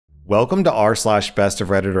Welcome to r/Bestof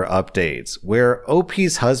Redditor updates, where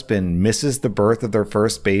OP's husband misses the birth of their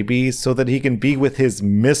first baby so that he can be with his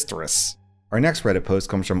mistress. Our next Reddit post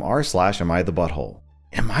comes from r/Am I the Butthole?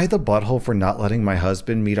 Am I the butthole for not letting my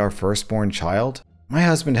husband meet our firstborn child? My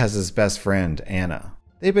husband has his best friend, Anna.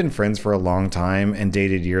 They've been friends for a long time and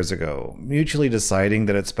dated years ago, mutually deciding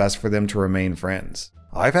that it's best for them to remain friends.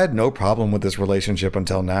 I've had no problem with this relationship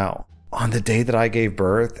until now. On the day that I gave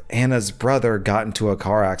birth, Anna's brother got into a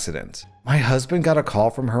car accident. My husband got a call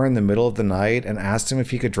from her in the middle of the night and asked him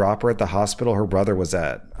if he could drop her at the hospital her brother was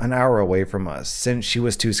at, an hour away from us, since she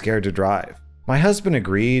was too scared to drive. My husband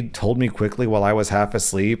agreed, told me quickly while I was half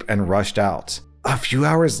asleep, and rushed out. A few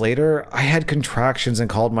hours later, I had contractions and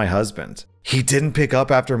called my husband. He didn't pick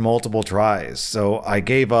up after multiple tries, so I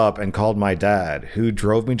gave up and called my dad, who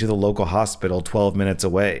drove me to the local hospital 12 minutes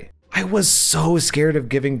away. I was so scared of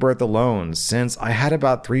giving birth alone, since I had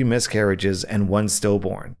about 3 miscarriages and 1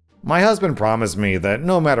 stillborn. My husband promised me that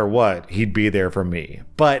no matter what, he'd be there for me.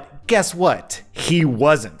 But guess what? He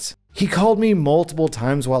wasn't. He called me multiple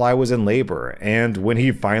times while I was in labor, and when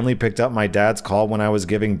he finally picked up my dad's call when I was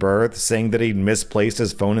giving birth, saying that he'd misplaced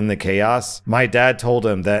his phone in the chaos, my dad told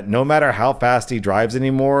him that no matter how fast he drives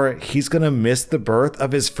anymore, he's gonna miss the birth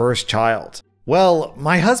of his first child. Well,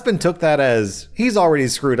 my husband took that as he's already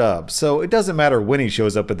screwed up, so it doesn't matter when he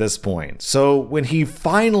shows up at this point. So when he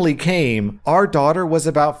finally came, our daughter was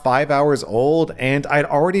about 5 hours old and I'd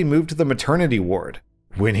already moved to the maternity ward.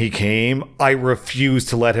 When he came, I refused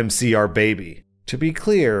to let him see our baby. To be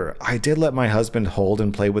clear, I did let my husband hold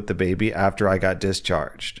and play with the baby after I got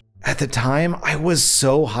discharged. At the time, I was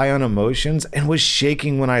so high on emotions and was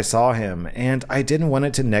shaking when I saw him, and I didn't want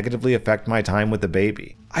it to negatively affect my time with the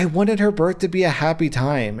baby. I wanted her birth to be a happy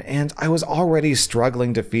time, and I was already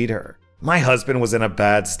struggling to feed her. My husband was in a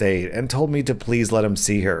bad state and told me to please let him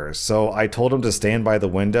see her, so I told him to stand by the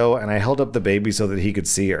window and I held up the baby so that he could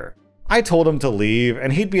see her. I told him to leave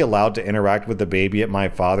and he'd be allowed to interact with the baby at my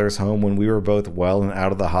father's home when we were both well and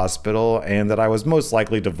out of the hospital, and that I was most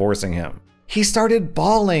likely divorcing him. He started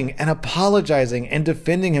bawling and apologizing and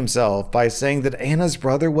defending himself by saying that Anna's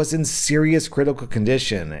brother was in serious critical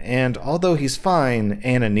condition, and although he's fine,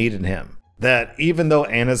 Anna needed him. That even though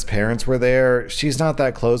Anna's parents were there, she's not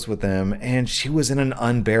that close with them, and she was in an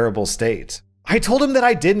unbearable state. I told him that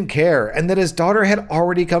I didn't care and that his daughter had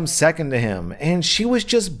already come second to him, and she was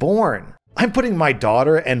just born. I'm putting my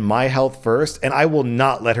daughter and my health first, and I will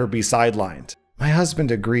not let her be sidelined. My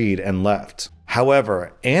husband agreed and left.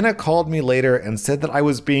 However, Anna called me later and said that I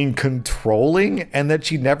was being controlling and that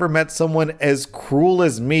she never met someone as cruel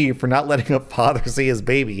as me for not letting a father see his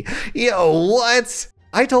baby. Yo, what?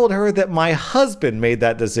 I told her that my husband made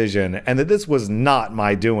that decision and that this was not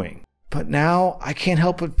my doing. But now I can't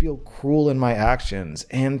help but feel cruel in my actions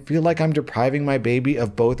and feel like I'm depriving my baby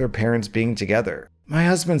of both her parents being together. My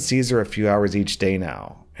husband sees her a few hours each day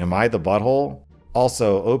now. Am I the butthole?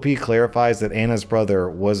 Also, OP clarifies that Anna's brother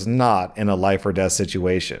was not in a life or death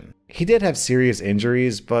situation. He did have serious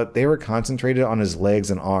injuries, but they were concentrated on his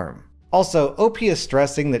legs and arm. Also, OP is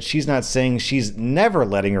stressing that she's not saying she's never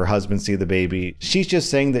letting her husband see the baby. She's just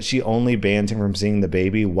saying that she only banned him from seeing the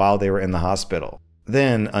baby while they were in the hospital.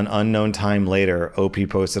 Then, an unknown time later, OP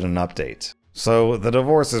posted an update. So, the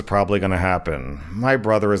divorce is probably gonna happen. My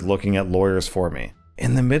brother is looking at lawyers for me.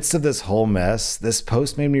 In the midst of this whole mess, this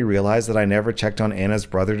post made me realize that I never checked on Anna's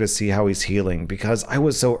brother to see how he's healing because I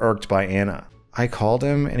was so irked by Anna. I called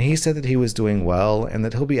him and he said that he was doing well and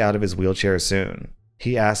that he'll be out of his wheelchair soon.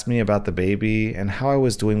 He asked me about the baby and how I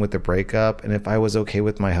was doing with the breakup and if I was okay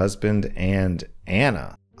with my husband and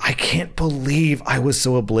Anna. I can't believe I was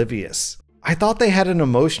so oblivious. I thought they had an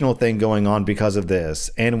emotional thing going on because of this,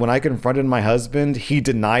 and when I confronted my husband, he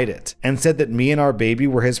denied it and said that me and our baby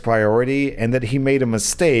were his priority and that he made a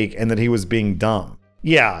mistake and that he was being dumb.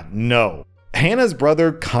 Yeah, no. Hannah's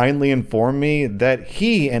brother kindly informed me that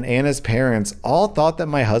he and Anna's parents all thought that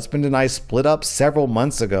my husband and I split up several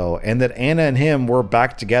months ago and that Anna and him were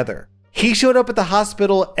back together. He showed up at the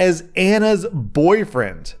hospital as Anna's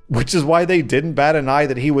boyfriend, which is why they didn't bat an eye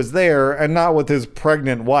that he was there and not with his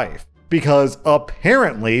pregnant wife. Because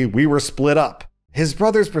apparently we were split up. His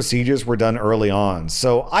brother's procedures were done early on,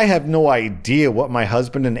 so I have no idea what my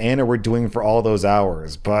husband and Anna were doing for all those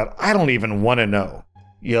hours, but I don't even want to know.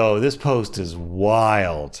 Yo, this post is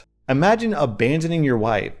wild. Imagine abandoning your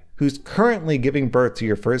wife, who's currently giving birth to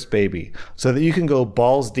your first baby, so that you can go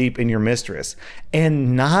balls deep in your mistress,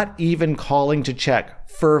 and not even calling to check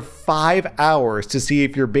for 5 hours to see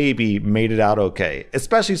if your baby made it out okay,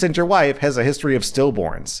 especially since your wife has a history of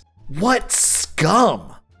stillborns. What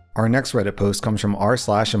scum! Our next Reddit post comes from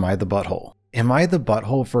r/Am I the Butthole? Am I the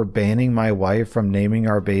butthole for banning my wife from naming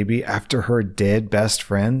our baby after her dead best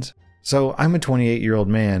friend? So I'm a 28-year-old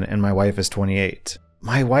man and my wife is 28.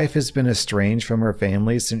 My wife has been estranged from her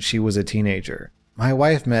family since she was a teenager. My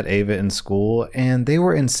wife met Ava in school and they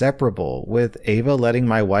were inseparable, with Ava letting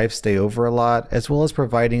my wife stay over a lot as well as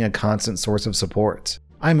providing a constant source of support.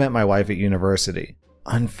 I met my wife at university.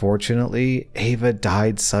 Unfortunately, Ava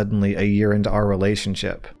died suddenly a year into our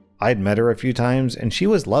relationship. I'd met her a few times and she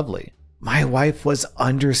was lovely. My wife was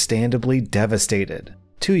understandably devastated.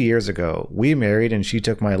 2 years ago, we married and she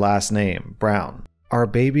took my last name, Brown. Our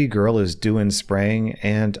baby girl is due in spring,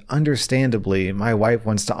 and understandably, my wife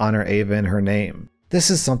wants to honor Ava in her name.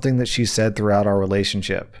 This is something that she said throughout our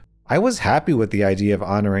relationship. I was happy with the idea of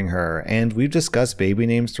honoring her, and we've discussed baby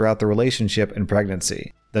names throughout the relationship and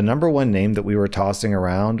pregnancy. The number one name that we were tossing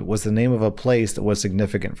around was the name of a place that was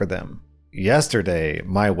significant for them. Yesterday,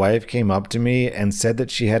 my wife came up to me and said that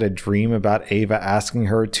she had a dream about Ava asking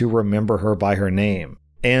her to remember her by her name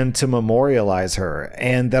and to memorialize her,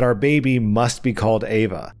 and that our baby must be called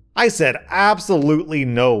Ava. I said, absolutely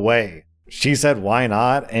no way. She said, why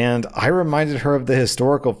not? And I reminded her of the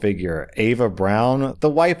historical figure, Ava Brown, the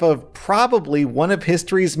wife of probably one of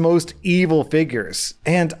history's most evil figures.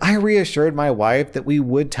 And I reassured my wife that we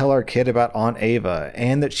would tell our kid about Aunt Ava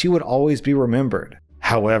and that she would always be remembered.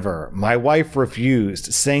 However, my wife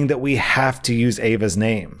refused, saying that we have to use Ava's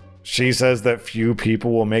name. She says that few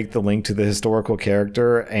people will make the link to the historical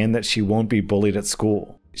character and that she won't be bullied at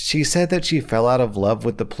school. She said that she fell out of love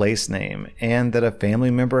with the place name and that a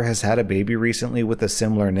family member has had a baby recently with a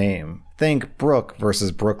similar name. Think Brooke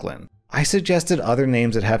versus Brooklyn. I suggested other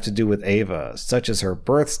names that have to do with Ava, such as her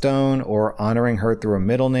birthstone or honoring her through a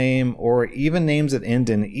middle name, or even names that end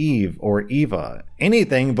in Eve or Eva.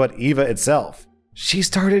 Anything but Eva itself. She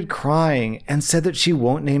started crying and said that she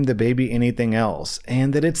won't name the baby anything else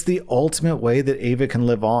and that it's the ultimate way that Ava can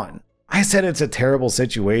live on. I said it's a terrible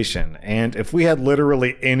situation, and if we had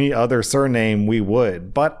literally any other surname, we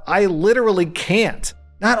would, but I literally can't.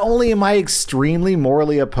 Not only am I extremely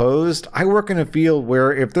morally opposed, I work in a field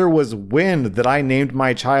where if there was wind that I named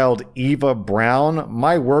my child Eva Brown,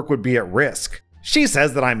 my work would be at risk. She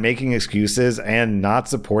says that I'm making excuses and not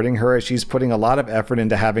supporting her as she's putting a lot of effort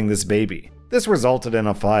into having this baby. This resulted in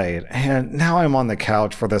a fight, and now I'm on the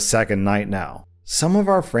couch for the second night now. Some of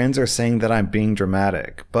our friends are saying that I'm being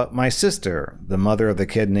dramatic, but my sister, the mother of the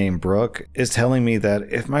kid named Brooke, is telling me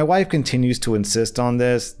that if my wife continues to insist on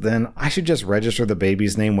this, then I should just register the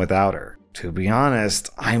baby's name without her. To be honest,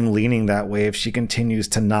 I'm leaning that way if she continues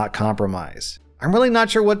to not compromise. I'm really not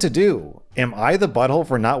sure what to do. Am I the butthole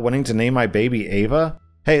for not wanting to name my baby Ava?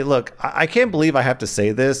 Hey, look, I can't believe I have to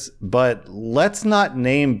say this, but let's not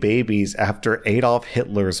name babies after Adolf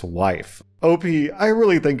Hitler's wife. OP, I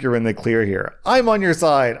really think you're in the clear here. I'm on your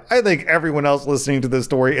side. I think everyone else listening to this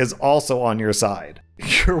story is also on your side.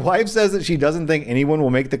 Your wife says that she doesn't think anyone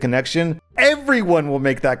will make the connection. Everyone will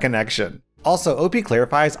make that connection. Also, OP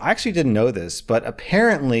clarifies, I actually didn't know this, but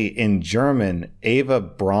apparently in German, Ava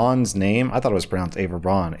Braun's name, I thought it was pronounced Ava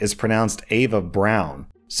Braun, is pronounced Ava Brown.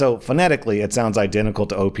 So phonetically, it sounds identical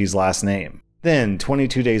to OP's last name. Then,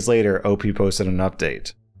 22 days later, OP posted an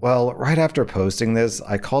update. Well, right after posting this,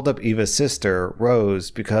 I called up Eva's sister, Rose,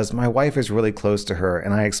 because my wife is really close to her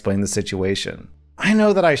and I explained the situation. I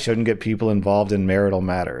know that I shouldn't get people involved in marital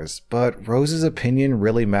matters, but Rose's opinion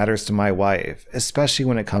really matters to my wife, especially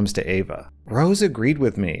when it comes to Ava. Rose agreed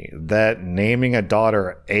with me that naming a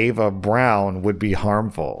daughter Ava Brown would be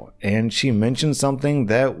harmful, and she mentioned something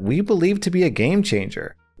that we believe to be a game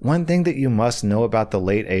changer. One thing that you must know about the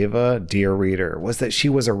late Ava, dear reader, was that she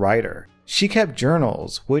was a writer. She kept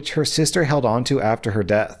journals, which her sister held onto after her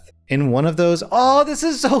death. In one of those, oh, this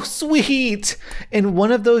is so sweet! In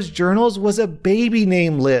one of those journals was a baby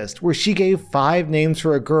name list where she gave 5 names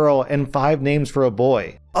for a girl and 5 names for a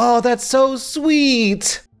boy. Oh, that's so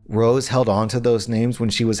sweet! Rose held on to those names when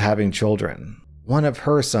she was having children. One of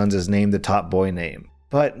her sons is named the top boy name.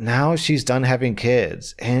 But now she's done having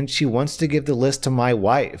kids, and she wants to give the list to my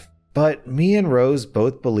wife. But me and Rose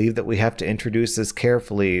both believe that we have to introduce this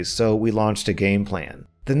carefully, so we launched a game plan.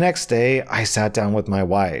 The next day, I sat down with my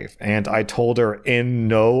wife, and I told her in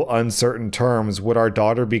no uncertain terms would our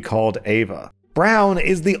daughter be called Ava. Brown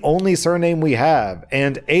is the only surname we have,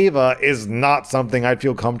 and Ava is not something I'd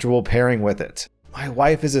feel comfortable pairing with it. My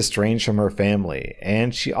wife is estranged from her family,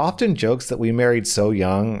 and she often jokes that we married so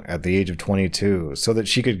young, at the age of 22, so that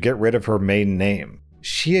she could get rid of her maiden name.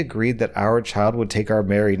 She agreed that our child would take our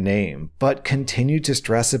married name, but continued to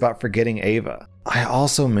stress about forgetting Ava. I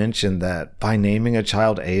also mentioned that by naming a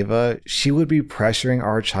child Ava, she would be pressuring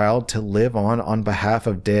our child to live on behalf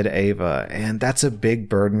of dead Ava, and that's a big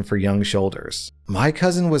burden for young shoulders. My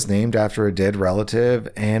cousin was named after a dead relative,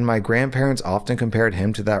 and my grandparents often compared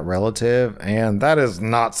him to that relative, and that is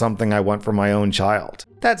not something I want for my own child.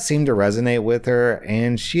 That seemed to resonate with her,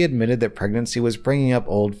 and she admitted that pregnancy was bringing up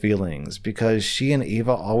old feelings because she and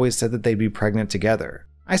Eva always said that they'd be pregnant together.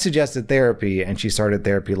 I suggested therapy, and she started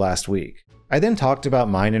therapy last week. I then talked about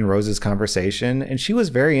mine and Rose's conversation, and she was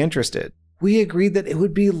very interested. We agreed that it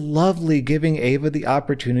would be lovely giving Ava the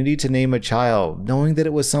opportunity to name a child, knowing that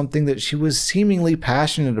it was something that she was seemingly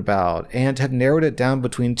passionate about, and had narrowed it down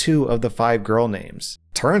between 2 of the 5 girl names.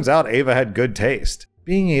 Turns out Ava had good taste.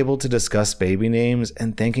 Being able to discuss baby names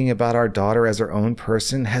and thinking about our daughter as her own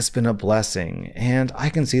person has been a blessing, and I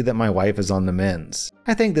can see that my wife is on the mends.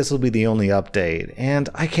 I think this will be the only update, and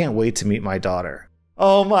I can't wait to meet my daughter.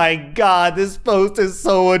 Oh my god, this post is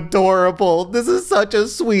so adorable. This is such a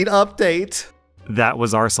sweet update. That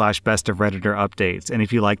was r/best of Redditor updates, and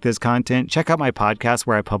if you like this content, check out my podcast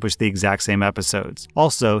where I publish the exact same episodes.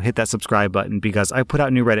 Also, hit that subscribe button because I put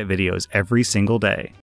out new Reddit videos every single day.